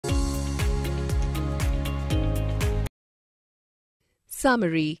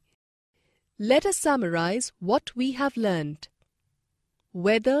Summary. Let us summarize what we have learned.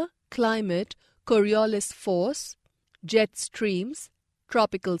 Weather, climate, Coriolis force, jet streams,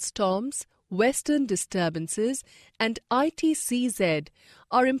 tropical storms, western disturbances, and ITCZ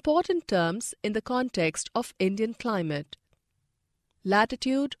are important terms in the context of Indian climate.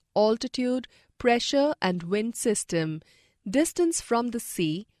 Latitude, altitude, pressure and wind system, distance from the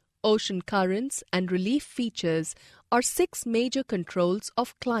sea, ocean currents and relief features are 6 major controls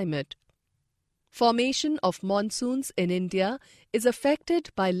of climate. Formation of monsoons in India is affected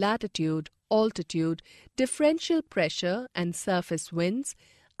by latitude, altitude, differential pressure and surface winds,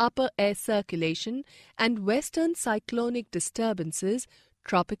 upper air circulation, and western cyclonic disturbances,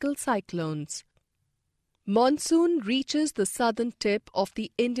 tropical cyclones. Monsoon reaches the southern tip of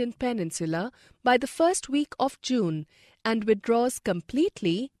the Indian peninsula by the first week of June and withdraws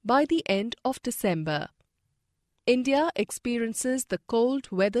completely by the end of December. India experiences the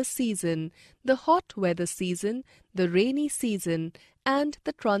cold weather season, the hot weather season, the rainy season, and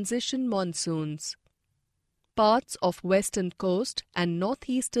the transition monsoons. Parts of western coast and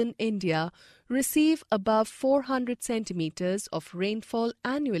northeastern India receive above 400 centimeters of rainfall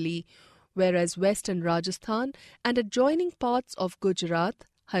annually, whereas western Rajasthan and adjoining parts of Gujarat,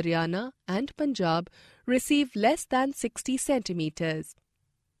 Haryana, and Punjab receive less than 60 centimeters.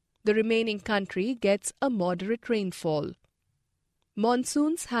 The remaining country gets a moderate rainfall.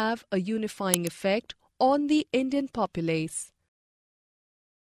 Monsoons have a unifying effect on the Indian populace.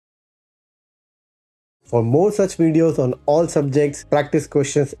 For more such videos on all subjects, practice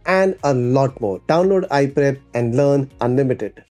questions, and a lot more, download iPrep and learn unlimited.